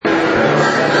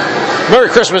Merry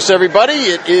Christmas, everybody.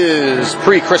 It is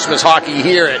pre-Christmas hockey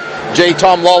here at J.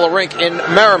 Tom Lawler Rink in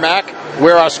Merrimack,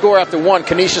 where our score after one,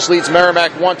 Canisius leads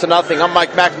Merrimack 1-0. I'm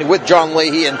Mike McNamee with John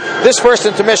Leahy, and this first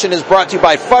intermission is brought to you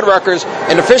by Fuddruckers,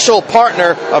 an official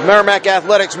partner of Merrimack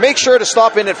Athletics. Make sure to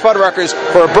stop in at Fuddruckers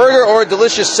for a burger or a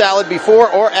delicious salad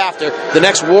before or after the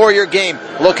next Warrior game,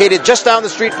 located just down the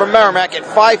street from Merrimack at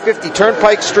 550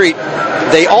 Turnpike Street.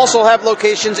 They also have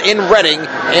locations in Reading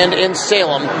and in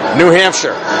Salem, New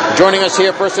Hampshire. Joining us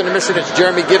here, first intermission, it's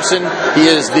Jeremy Gibson. He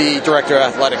is the Director of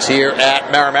Athletics here at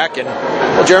Merrimack. And,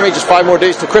 well, Jeremy, just 5 more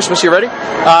days to Christmas. You ready?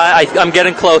 I'm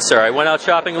getting closer. I went out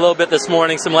shopping a little bit this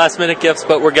morning, some last-minute gifts,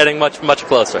 but we're getting much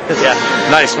closer. Yeah.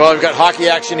 Nice. Well, we've got hockey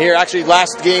action here. Actually,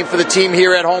 last game for the team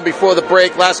here at home before the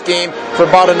break. Last game for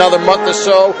about another month or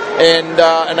so. And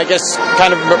I guess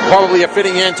kind of probably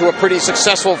fitting into a pretty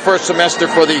successful first semester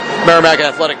for the Merrimack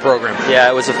Athletic program. Yeah,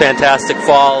 it was a fantastic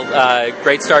fall.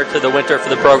 Great start to the winter for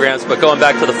the programs, but going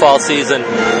back to the fall season,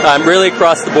 really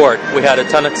across the board, we had a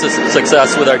ton of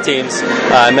success with our teams.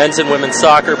 Men's and women's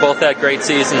soccer both had great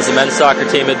seasons. The men's soccer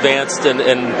team advanced and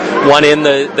won in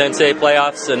the NCAA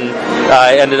playoffs and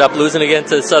ended up losing again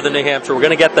to Southern New Hampshire. We're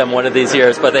going to get them one of these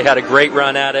years, but they had a great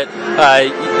run at it.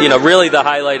 Really the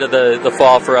highlight of the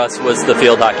fall for us was the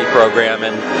field hockey program,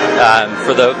 and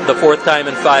for the fourth time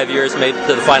in 5 years made it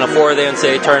to the Final Four of the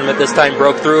NCAA tournament. This time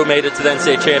broke through, made it to the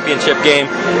NCAA championship game,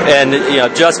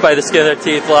 and just by the skin of their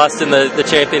teeth lost in the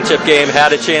championship game.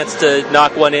 Had a chance to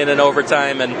knock one in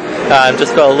overtime, and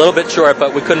just fell a little bit short.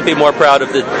 But we couldn't be more proud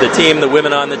of the team, the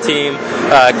women on the team.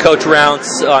 Coach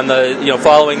Rounce on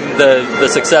following the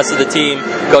success of the team.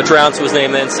 Coach Rounce was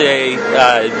named the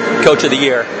NCAA Coach of the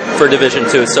Year for Division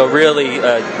II. So really,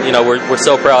 we're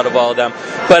so proud of all of them.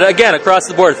 But again, across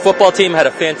the board, football team had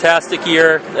a fantastic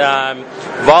year.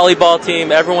 Volleyball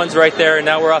team, everyone's right there, and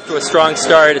now we're off to a strong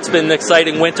start. It's been an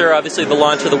exciting winter. Obviously, the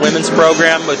launch of the women's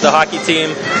program with the hockey team.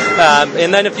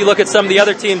 And then if you look at some of the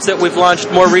other teams that we've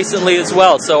launched more recently as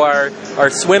well. So our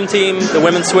swim team, the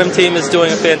women's swim team, is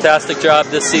doing a fantastic job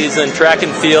this season. Track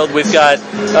and field, we've got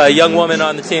a young woman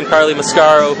on the team, Carly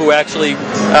Mascaro, who actually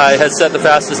has set the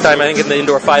fastest time, I think, in the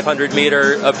indoor 500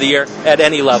 meter of the year at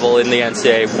any level in the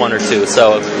NCAA 1 or 2.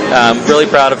 So really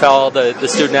proud of how all the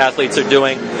student athletes are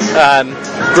doing.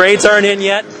 Grades aren't in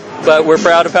yet, but we're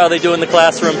proud of how they do in the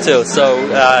classroom too. So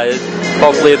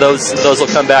hopefully those will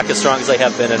come back as strong as they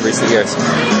have been in recent years.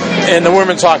 And the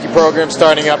women's hockey program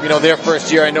starting up, their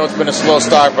first year, I know it's been a slow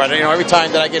start, but every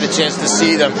time that I get a chance to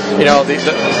see them,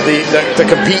 the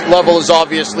compete level is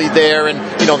obviously there, and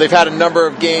they've had a number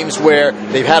of games where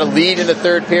they've had a lead in the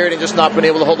third period and just not been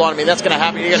able to hold on. I mean, that's going to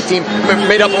happen. You got a team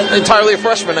made up entirely of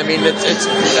freshmen. I mean,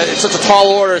 it's such a tall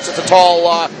order, it's such a tall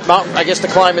mountain, I guess, to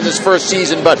climb in this first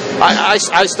season, but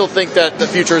I still think that the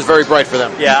future is very bright for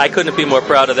them. Yeah, I couldn't be more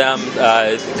proud of them.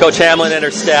 Coach Hamlin and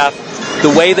her staff, the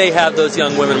way they have those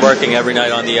young women working every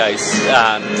night on the ice,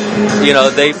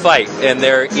 they fight, and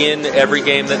they're in every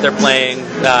game that they're playing.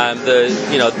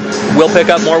 We'll pick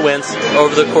up more wins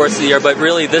over the course of the year, but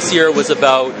really this year was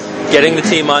about getting the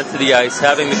team onto the ice,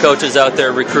 having the coaches out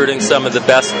there recruiting some of the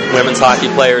best women's hockey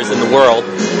players in the world,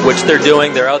 which they're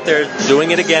doing. They're out there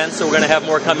doing it again, so we're going to have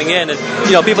more coming in. And,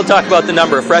 people talk about the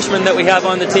number of freshmen that we have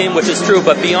on the team, which is true,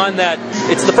 but beyond that,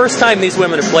 it's the first time these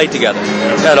women have played together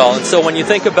at all. And so when you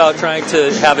think about trying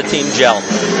to have a team gel,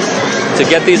 to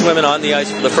get these women on the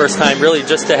ice for the first time, really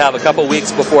just to have a couple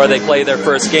weeks before they play their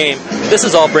first game, this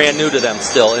is all brand new to them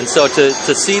still. And so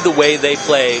to see the way they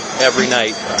play every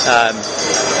night,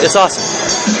 it's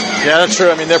awesome. Yeah, that's true.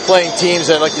 I mean, they're playing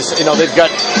teams that, like you said, they've got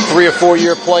 3 or 4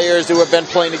 year players who have been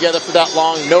playing together for that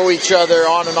long, know each other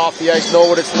on and off the ice, know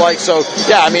what it's like. So,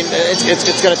 yeah, I mean,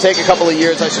 it's going to take a couple of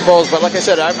years, I suppose. But like I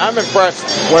said, I'm impressed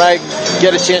when I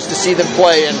get a chance to see them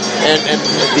play and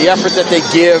the effort that they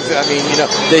give. I mean,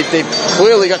 they've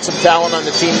clearly got some talent on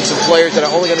the team, some players that are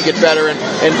only going to get better. And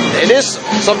it is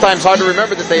sometimes hard to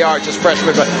remember that they are just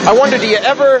freshmen. But I wonder, do you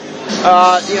ever,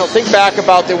 think back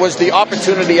about there was the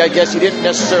opportunity, I guess, you didn't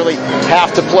necessarily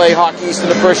have to play Hockey East in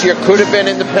the first year, could have been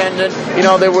independent.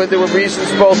 There were reasons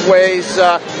both ways.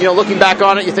 Looking back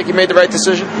on it, you think you made the right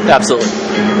decision? Absolutely.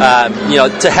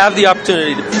 To have the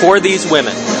opportunity for these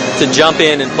women to jump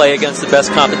in and play against the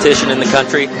best competition in the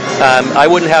country, I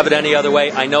wouldn't have it any other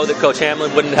way. I know that Coach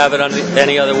Hamlin wouldn't have it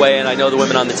any other way, and I know the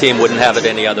women on the team wouldn't have it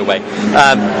any other way.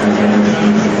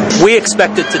 we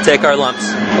expected to take our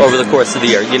lumps over the course of the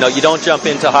year. You know, you don't jump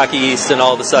into Hockey East and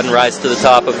all of a sudden rise to the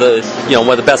top of the, you know,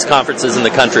 one of the best conferences in the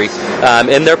country.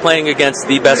 And they're playing against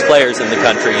the best players in the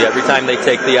country every time they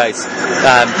take the ice.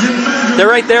 They're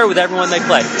right there with everyone they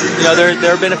play. You know, there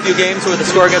have been a few games where the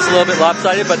score gets a little bit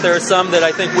lopsided, but there are some that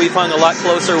I think we've hung a lot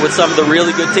closer with some of the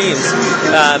really good teams.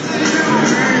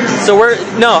 So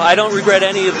I don't regret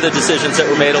any of the decisions that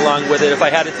were made along with it. If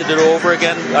I had it to do it over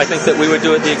again, I think that we would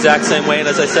do it the exact same way. And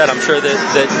as I said, I'm sure that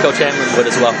Coach Hanlon would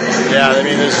as well. Yeah, I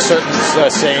mean, there's a certain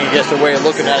saying, I guess, the way of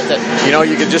looking at it, that, you know,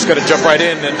 you can just got to jump right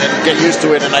in and get used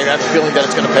to it. And I have a feeling that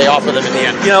it's going to pay off for them in the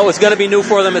end. You know, it was going to be new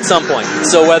for them at some point.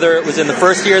 So whether it was in the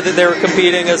first year that they were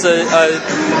competing as a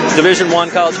Division I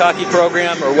college hockey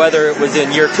program, or whether it was in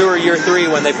year 2 or year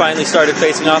 3 when they finally started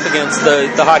facing off against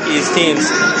the Hockey East teams,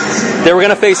 they were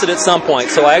going to face it at some point.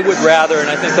 So I would rather,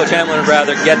 and I think Coach Hamlin would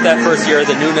rather, get that first year,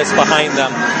 the newness behind them,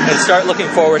 and start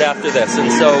looking forward after this. And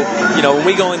so, you know, when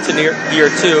we go into year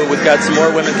 2, we've got some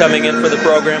more women coming in for the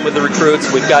program with the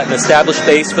recruits. We've got an established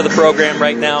base for the program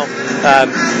right now.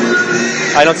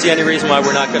 I don't see any reason why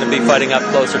we're not going to be fighting up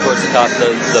closer towards the top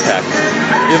of the pack.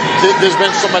 There's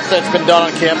been so much that's been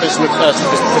done on campus with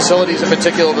facilities in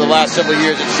particular over the last several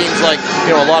years. It seems like,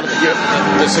 you know, a lot of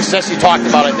the success you talked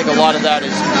about, I think a lot of that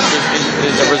is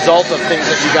a result of things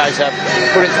that you guys have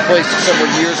put into place several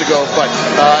years ago. But,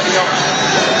 you know,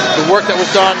 the work that was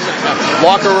done,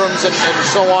 locker rooms and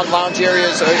so on, lounge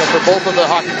areas, you know, for both of the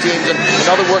hockey teams, and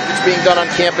other work that's being done on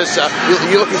campus.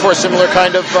 You looking for a similar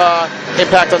kind of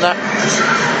impact on that?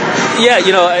 Yeah,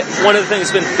 you know, one of the things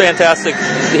that's been fantastic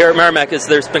here at Merrimack is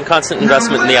there's been constant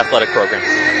investment in the athletic program.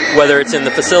 Whether it's in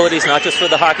the facilities, not just for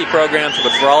the hockey programs,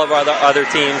 but for all of our other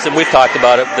teams, and we've talked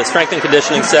about it, the strength and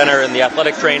conditioning center and the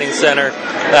athletic training center,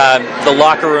 the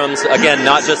locker rooms, again,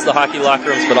 not just the hockey locker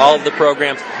rooms, but all of the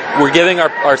programs. We're giving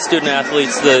our student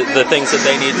athletes the things that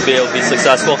they need to be able to be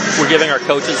successful. We're giving our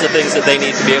coaches the things that they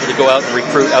need to be able to go out and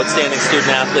recruit outstanding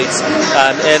student athletes.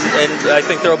 And I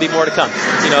think there will be more to come.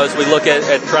 You know, as we look at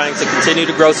trying to continue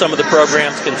to grow some of the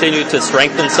programs, continue to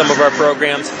strengthen some of our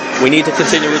programs, we need to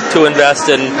continue to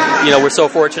invest. And, you know, we're so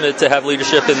fortunate to have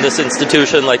leadership in this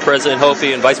institution like President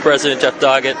Hopi and Vice President Jeff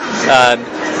Doggett.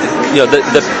 You know,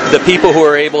 the people who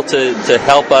are able to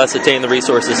help us attain the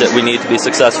resources that we need to be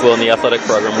successful in the athletic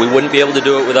program. We wouldn't be able to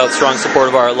do it without strong support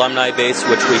of our alumni base,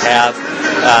 which we have.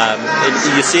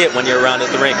 And you see it when you're around at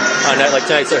the rink on a night like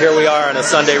tonight. So here we are on a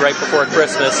Sunday right before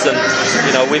Christmas, and,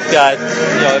 you know, we've got,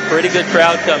 you know, a pretty good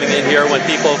crowd coming in here when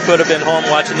people could have been home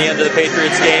watching the end of the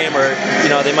Patriots game, or, you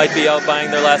know, they might be out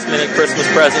buying their last minute Christmas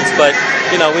presents. But,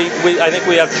 you know, I think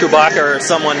we have Chewbacca or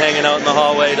someone hanging out in the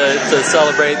hallway to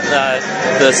celebrate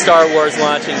the Star Wars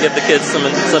launch and give the kids some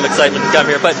excitement to come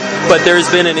here. But there's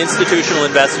been an institutional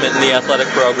investment in the athletic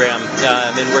program,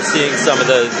 and we're seeing some of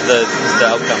the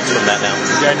outcomes from that now.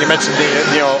 Yeah, and you mentioned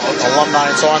the alumni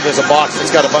and so on. There's a box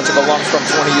that's got a bunch of alums from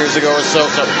 20 years ago or so.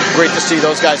 So great to see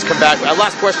those guys come back.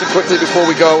 Last question quickly before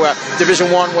we go. Division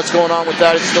I, what's going on with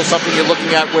that? It's still something you're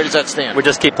looking at. Where does that stand? We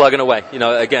just keep plugging away. You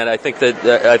know, again, I think that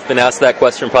I've been asked that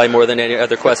question probably more than any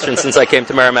other question since I came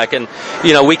to Merrimack. And,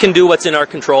 you know, we can do what's in our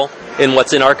control. And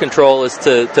what's in our control is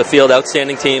to field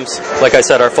outstanding teams. Like I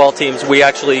said, our fall teams,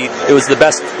 it was the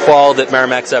best fall that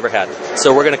Merrimack's ever had.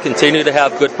 So we're going to continue to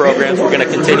have good programs. We're going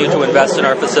to continue to invest in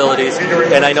our facilities.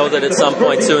 And I know that at some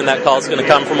point soon that call is going to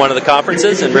come from one of the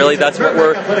conferences. And really that's what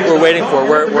we're waiting for.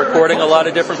 We're courting a lot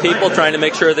of different people, trying to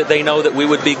make sure that they know that we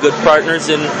would be good partners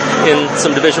in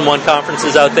some Division I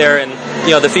conferences out there. And,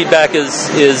 you know, the feedback is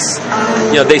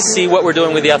you know, they see what we're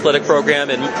doing with the athletic program,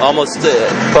 and almost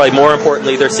probably more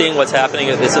importantly, they're seeing what's happening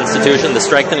at this institution, the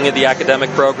strengthening of the academic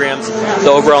programs, the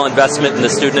overall investment in the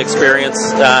student experience.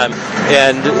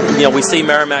 And, you know, we see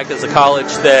Merrimack as a college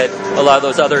that a lot of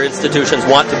those other institutions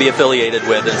want to be affiliated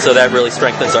with, and so that really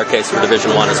strengthens our case for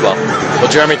Division I as well.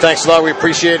 Well, Jeremy, thanks a lot. We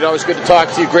appreciate it. Always good to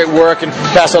talk to you. Great work, and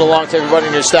pass that along to everybody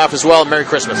and your staff as well. Merry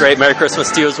Christmas. Great. Merry Christmas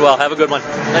to you as well. Have a good one.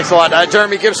 Thanks a lot.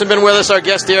 Jeremy Gibson been with us, our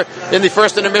guest here in the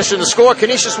first intermission. The score,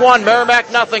 Canisius 1,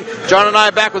 Merrimack nothing. John and I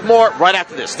are back with more right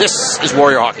after this. This is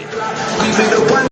Warrior Hockey.